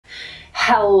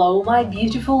Hello my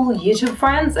beautiful YouTube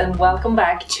friends, and welcome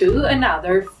back to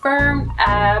another firm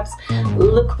abs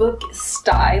lookbook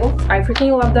style. I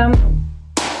freaking love them.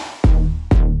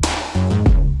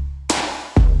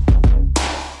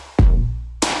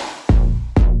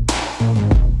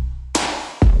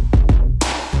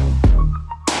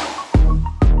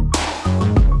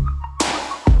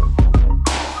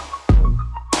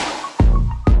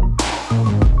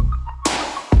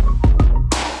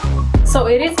 So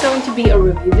it is going to be a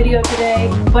review video today,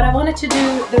 but I wanted to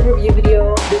do the review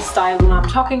video this style when I'm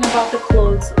talking about the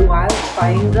clothes while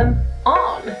trying them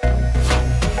on.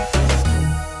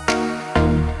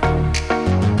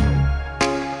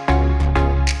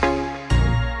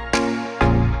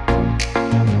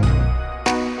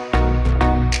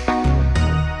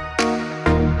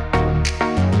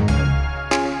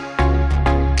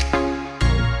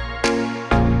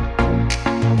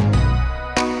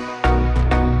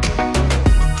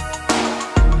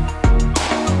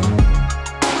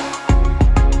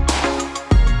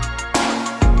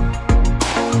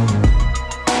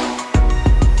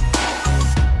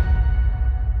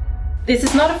 This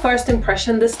is not a first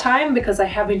impression this time, because I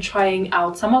have been trying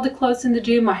out some of the clothes in the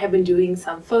gym. I have been doing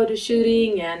some photo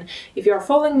shooting, and if you are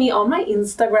following me on my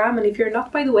Instagram, and if you're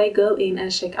not, by the way, go in and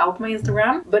check out my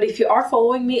Instagram. But if you are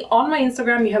following me on my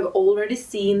Instagram, you have already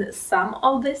seen some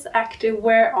of this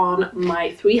activewear on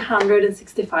my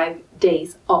 365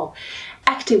 days of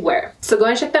activewear. So go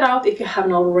and check that out if you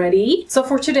haven't already. So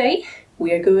for today,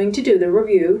 we are going to do the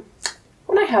review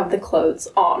when I have the clothes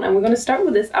on, and we're going to start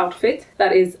with this outfit.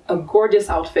 That is a gorgeous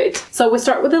outfit. So we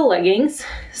start with the leggings.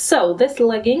 So this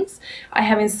leggings I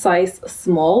have in size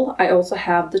small. I also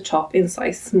have the top in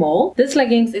size small. This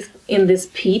leggings is in this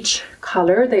peach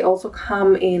color. They also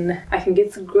come in, I think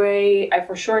it's gray. I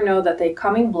for sure know that they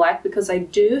come in black, because I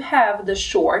do have the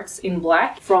shorts in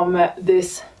black from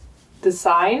this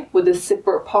design with the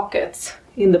zipper pockets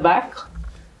in the back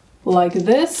like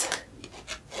this.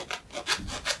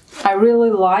 I really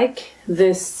like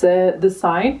this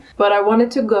design, but I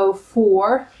wanted to go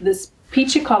for this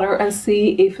peachy color and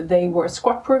see if they were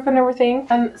squat proof and everything.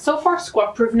 And so far,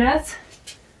 squat proofness,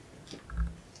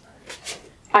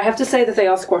 I have to say that they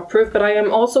are squat proof, but I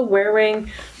am also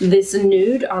wearing this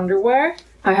nude underwear.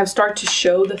 I have started to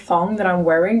show the thong that I'm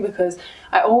wearing, because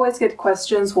I always get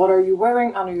questions, what are you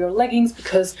wearing under your leggings?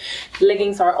 Because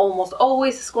leggings are almost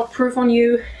always squat proof on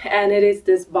you, and it is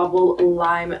this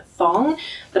Bubblelime thong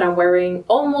that I'm wearing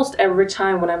almost every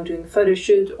time when I'm doing photo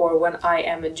shoot or when I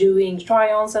am doing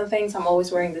try-ons and things. I'm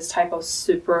always wearing this type of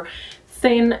super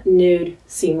thin nude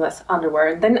seamless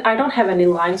underwear, and then I don't have any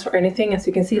lines or anything. As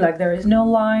you can see, like, there is no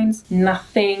lines,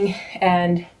 nothing,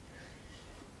 and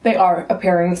they are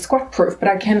appearing squat proof. But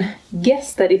I can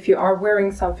guess that if you are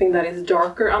wearing something that is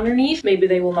darker underneath, maybe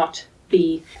they will not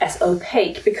be as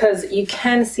opaque, because you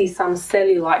can see some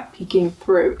cellulite peeking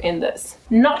through in this.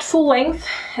 Not full length,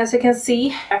 as you can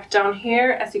see. Back down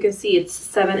here, as you can see, it's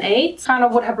 7/8. Kind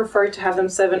of would have preferred to have them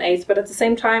 7/8, but at the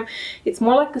same time, it's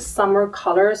more like a summer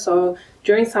color, so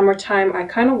during summertime I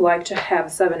kind of like to have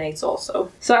 7/8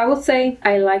 also. So I would say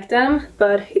I like them,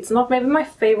 but it's not maybe my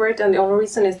favorite, and the only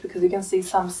reason is because you can see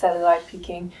some cellulite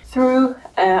peeking through.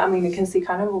 I mean, you can see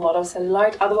kind of a lot of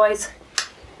cellulite. Otherwise,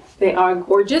 they are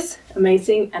gorgeous,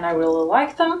 amazing, and I really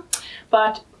like them.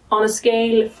 But on a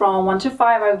scale from 1 to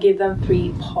 5, I would give them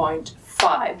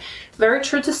 3.5. Very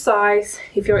true to size.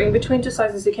 If you're in between two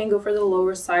sizes, you can go for the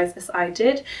lower size, as I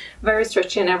did. Very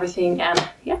stretchy and everything, and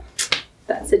yeah.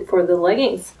 That's it for the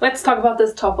leggings. Let's talk about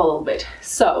this top a little bit.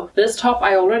 So this top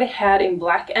I already had in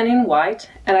black and in white,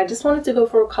 and I just wanted to go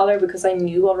for a color because I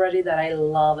knew already that I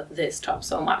love this top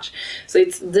so much. So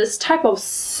it's this type of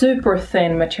super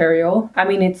thin material. I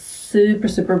mean, it's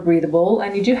super breathable,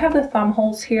 and you do have the thumb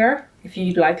holes here if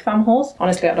you like thumb holes.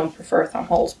 Honestly, I don't prefer thumb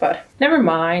holes, but never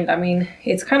mind. I mean,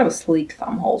 it's kind of a sleek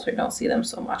thumb hole, so you don't see them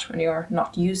so much when you're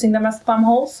not using them as thumb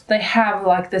holes. They have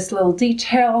like this little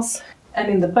details, and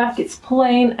in the back it's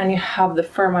plain, and you have the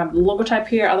firm ab logotype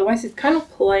here. Otherwise it's kind of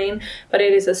plain, but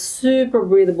it is a super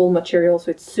breathable material,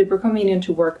 so it's super convenient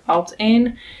to work out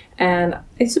in, and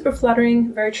it's super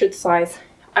flattering, very true to size.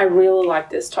 I really like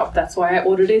this top. That's why I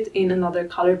ordered it in another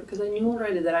color, because I knew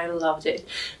already that I loved it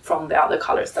from the other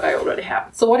colors that I already have.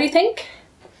 So what do you think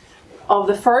of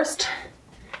the first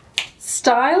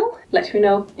style? Let me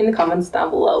know in the comments down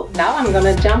below. Now I'm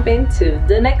gonna jump into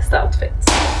the next outfit.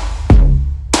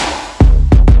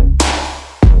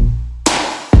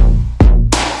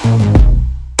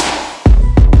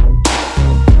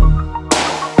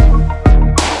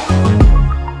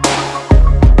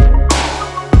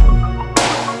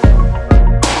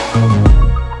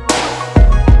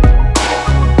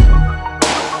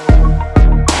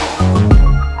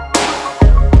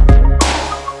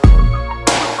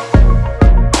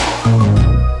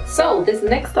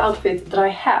 next outfit that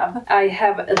I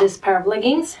have this pair of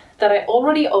leggings that I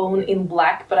already own in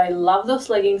black, but I love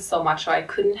those leggings so much so I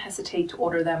couldn't hesitate to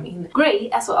order them in grey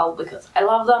as well because I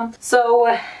love them.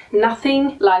 So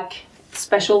nothing like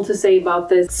special to say about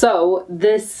this. So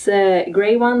this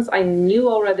grey ones I knew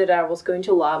already that I was going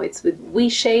to love. It's with V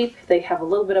shape. They have a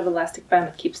little bit of elastic band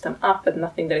that keeps them up but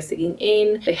nothing that is sticking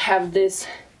in. They have this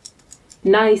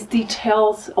nice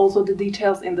details, also the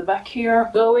details in the back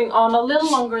here, going on a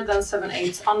little longer than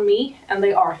 7/8 on me, and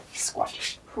they are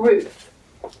squat proof.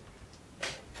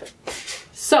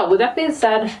 So with that being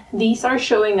said, these are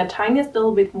showing a tiniest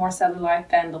little bit more cellulite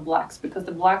than the blacks, because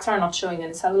the blacks are not showing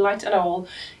any cellulite at all.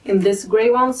 In this grey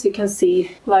ones you can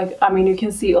see, like, I mean, you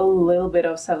can see a little bit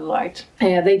of cellulite.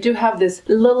 They do have this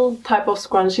little type of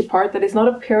scrunchy part that is not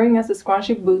appearing as a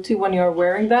scrunchy booty when you're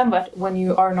wearing them, but when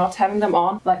you are not having them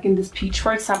on, like in this peach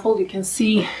for example, you can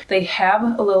see they have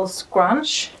a little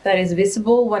scrunch that is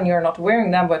visible when you're not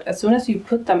wearing them, but as soon as you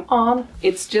put them on,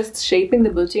 it's just shaping the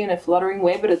booty in a fluttering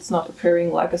way, but it's not appearing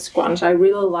like a scrunch. I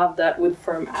really love that with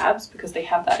firm abs because they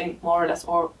have that in more or less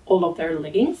all of their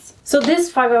leggings. So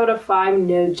this 5 out of 5,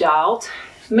 no doubt.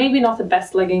 Maybe not the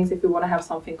best leggings if you want to have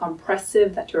something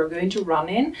compressive that you're going to run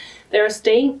in. They're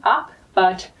staying up,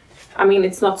 but I mean,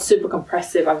 it's not super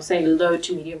compressive. I would say low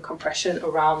to medium compression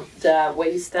around the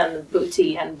waist and the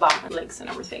booty and bum and legs and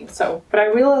everything. So, but I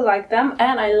really like them,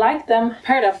 and I like them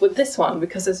paired up with this one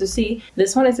because, as you see,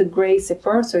 this one is a gray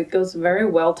zipper, so it goes very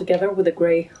well together with the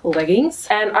gray leggings.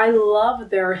 And I love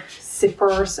their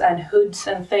zippers and hoods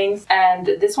and things, and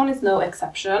this one is no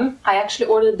exception. I actually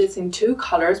ordered this in 2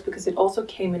 colors because it also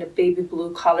came in a baby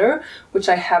blue color, which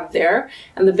I have there.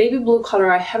 And the baby blue color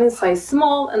I have in size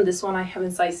small, and this one I have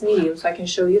in size medium, so I can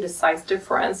show you the size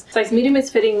difference. Size medium is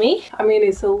fitting me. I mean,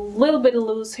 it's a little bit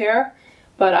loose here,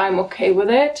 but I'm okay with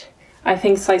it. I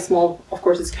think size small, of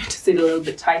course, is going to sit a little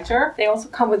bit tighter. They also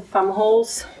come with thumb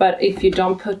holes, but if you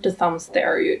don't put the thumbs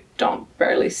there, you don't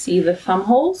barely see the thumb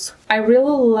holes. I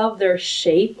really love their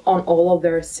shape on all of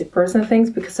their zippers and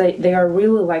things because they are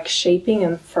really like shaping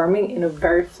and firming in a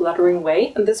very fluttering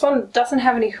way. And this one doesn't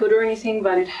have any hood or anything,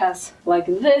 but it has like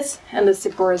this, and the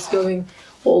zipper is going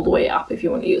all the way up if you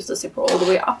want to use the zipper all the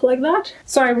way up like that.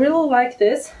 So I really like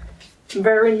this.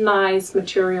 Very nice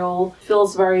material,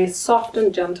 feels very soft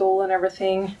and gentle and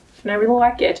everything, and I really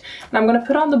like it. And I'm gonna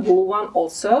put on the blue one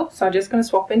also, so I'm just gonna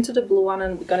swap into the blue one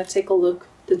and we're gonna take a look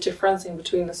the difference in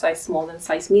between the size small and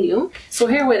size medium. So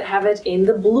here we have it in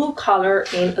the blue color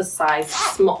in a size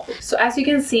small. So as you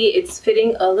can see, it's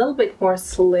fitting a little bit more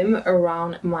slim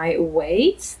around my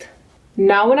waist.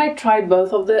 Now when I tried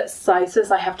both of the sizes,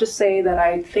 I have to say that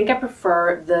I think I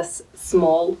prefer this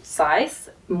small size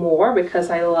more because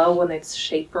I love when it's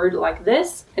shaped like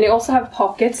this. And you also have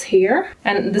pockets here,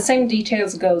 and the same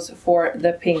details goes for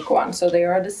the pink one, so they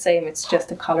are the same, it's just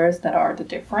the colors that are the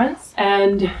difference.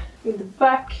 And in the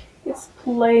back it's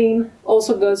plain.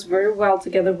 Also goes very well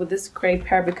together with this gray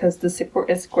pair because the zipper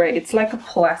is gray. It's like a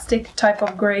plastic type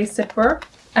of gray zipper,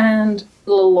 and a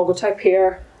little logotype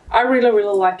here. I really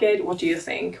like it. What do you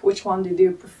think? Which one did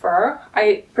you prefer?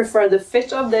 I prefer the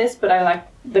fit of this, but I like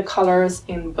the colors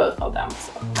in both of them.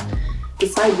 So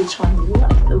decide which one you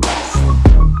like the best.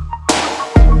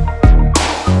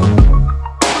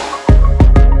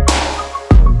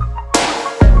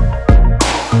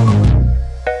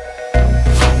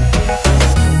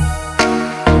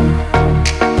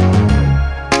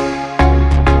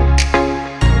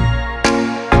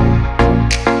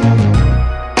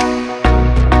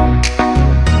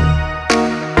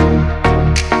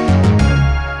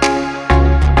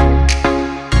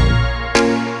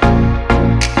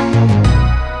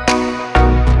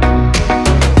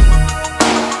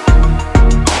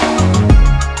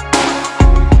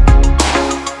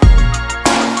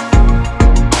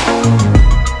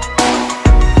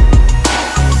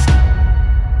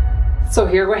 So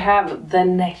here we have the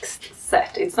next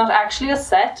set. It's not actually a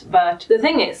set, but the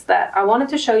thing is that I wanted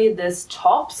to show you this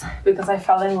tops because I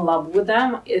fell in love with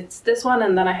them. It's this one,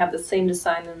 and then I have the same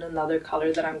design in another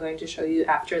color that I'm going to show you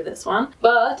after this one.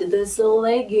 But this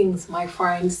leggings, my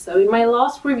friends. So in my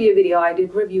last review video, I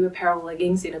did review a pair of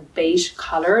leggings in a beige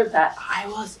color that I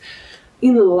was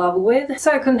in love with,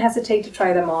 so I couldn't hesitate to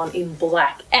try them on in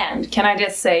black. And can I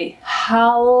just say,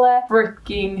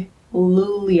 freaking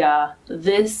Lulia,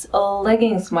 this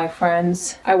leggings, my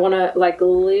friends. I wanna like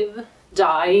live,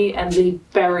 die, and be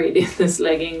buried in this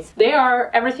leggings. They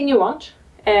are everything you want.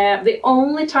 The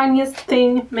only tiniest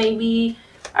thing, maybe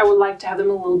I would like to have them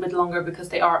a little bit longer because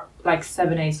they are like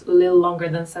 7/8, a little longer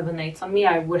than 7/8 on me.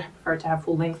 I would prefer to have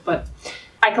full length, but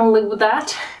I can live with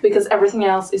that because everything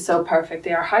else is so perfect.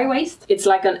 They are high waist. It's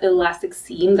like an elastic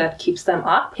seam that keeps them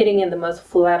up, hitting in the most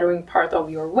flattering part of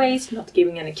your waist, not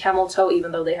giving any camel toe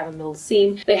even though they have a middle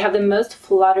seam. They have the most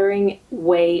flattering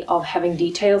way of having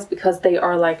details because they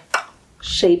are like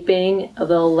shaping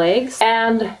the legs,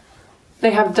 and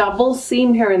they have double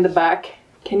seam here in the back.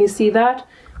 Can you see that?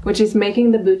 Which is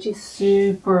making the booty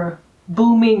super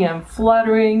booming and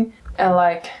flattering, and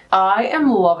like I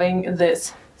am loving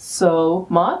this so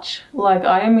much. Like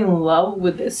I am in love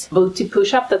with this booty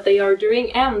push-up that they are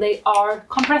doing, and they are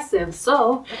compressive,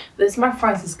 so this, my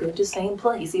friends, is going to stay in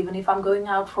place even if I'm going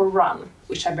out for a run,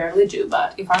 which I barely do,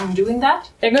 but if I'm doing that,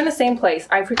 they're going to stay in place.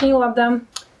 I freaking love them.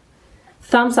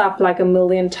 Thumbs up like a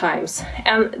million times.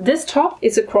 And this top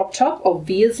is a crop top,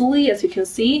 obviously, as you can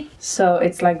see. So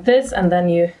it's like this, and then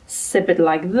you zip it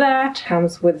like that.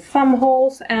 Comes with thumb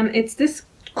holes, and it's this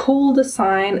cool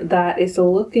design that is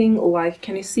looking like,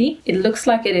 can you see? It looks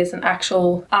like it is an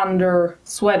actual under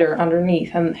sweater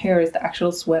underneath, and here is the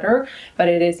actual sweater, but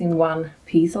it is in one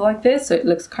piece like this, so it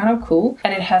looks kind of cool.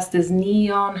 And it has this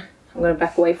neon, I'm gonna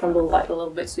back away from the light a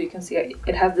little bit so you can see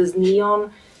it has this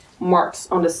neon marks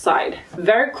on the side.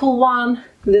 Very cool one.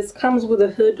 This comes with a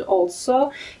hood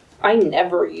also. I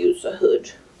never use a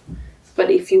hood,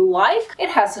 but if you like, it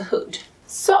has a hood.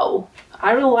 So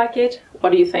I really like it.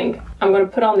 What do you think? I'm gonna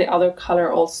put on the other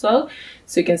color also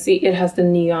so you can see it has the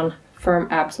neon Firm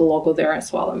Abs logo there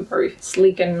as well, and very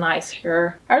sleek and nice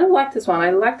here. I really like this one. I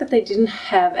like that they didn't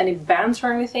have any bands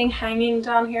or anything hanging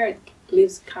down here. It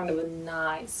leaves kind of a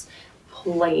nice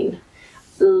plain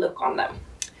look on them.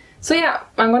 So yeah,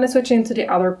 I'm gonna switch into the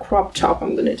other crop top.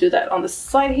 I'm gonna do that on the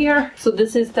side here. So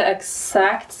this is the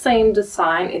exact same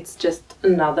design, it's just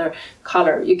another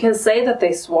color. You can say that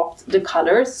they swapped the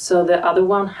colors. So the other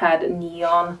one had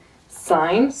neon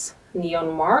signs,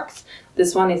 neon marks.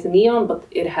 This one is neon, but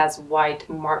it has white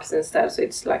marks instead. So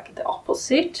it's like the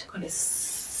opposite. I'm gonna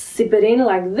zip it in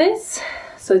like this,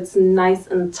 so it's nice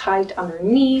and tight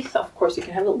underneath. Of course, you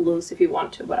can have it loose if you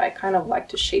want to, but I kind of like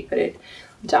to shape it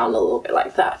down a little bit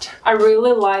like that. I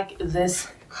really like this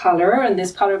color, and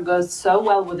this color goes so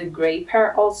well with the gray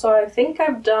pair also. I think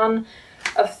I've done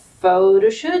a photo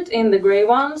shoot in the gray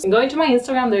ones. Go into my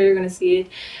Instagram, there you're gonna see it,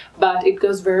 but it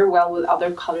goes very well with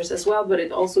other colors as well, but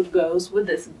it also goes with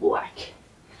this black.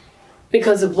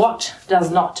 Because what does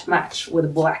not match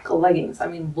with black leggings? I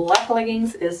mean, black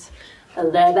leggings is the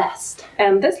best.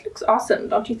 And this looks awesome,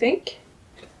 don't you think?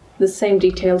 The same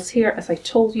details here as I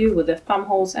told you with the thumb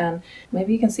holes, and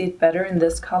maybe you can see it better in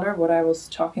this color, what I was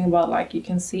talking about. Like you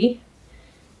can see,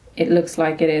 it looks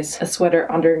like it is a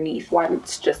sweater underneath while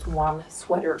it's just one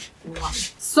sweater in one.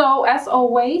 So as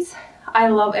always, I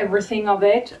love everything of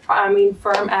it. I mean,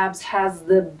 Firm Abs has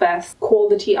the best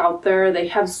quality out there. They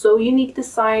have so unique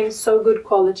design, so good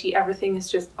quality. Everything is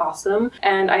just awesome.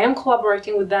 And I am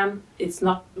collaborating with them. It's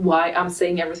not why I'm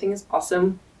saying everything is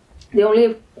awesome. The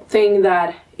only thing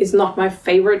that is not my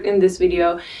favorite in this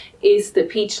video is the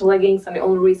peach leggings, and the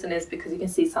only reason is because you can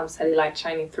see some cellulite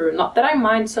shining through. Not that I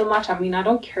mind so much, I mean, I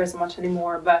don't care so much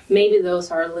anymore, but maybe those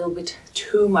are a little bit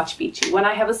too much peachy. When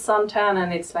I have a suntan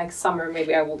and it's like summer,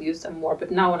 maybe I will use them more,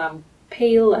 but now when I'm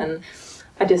pale and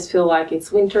I just feel like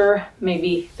it's winter,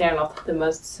 maybe they're not the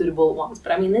most suitable ones.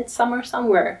 But I mean, it's summer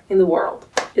somewhere in the world,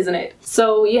 isn't it?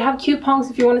 So you have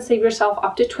coupons if you want to save yourself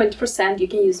up to 20%. You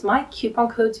can use my coupon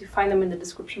codes. You find them in the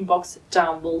description box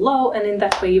down below, and in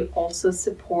that way you also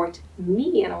support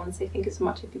me, and I want to say thank you so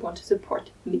much if you want to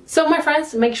support me. So my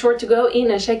friends, make sure to go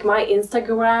in and check my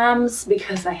Instagrams,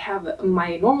 because I have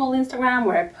my normal Instagram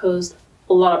where I post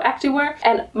a lot of activewear,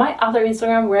 and my other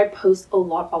Instagram where I post a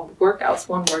lot of workouts,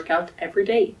 one workout every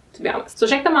day, to be honest. So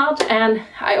check them out, and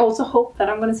I also hope that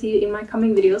I'm gonna see you in my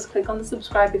coming videos. Click on the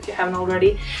subscribe if you haven't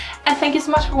already, and thank you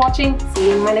so much for watching. See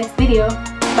you in my next video.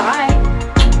 Bye!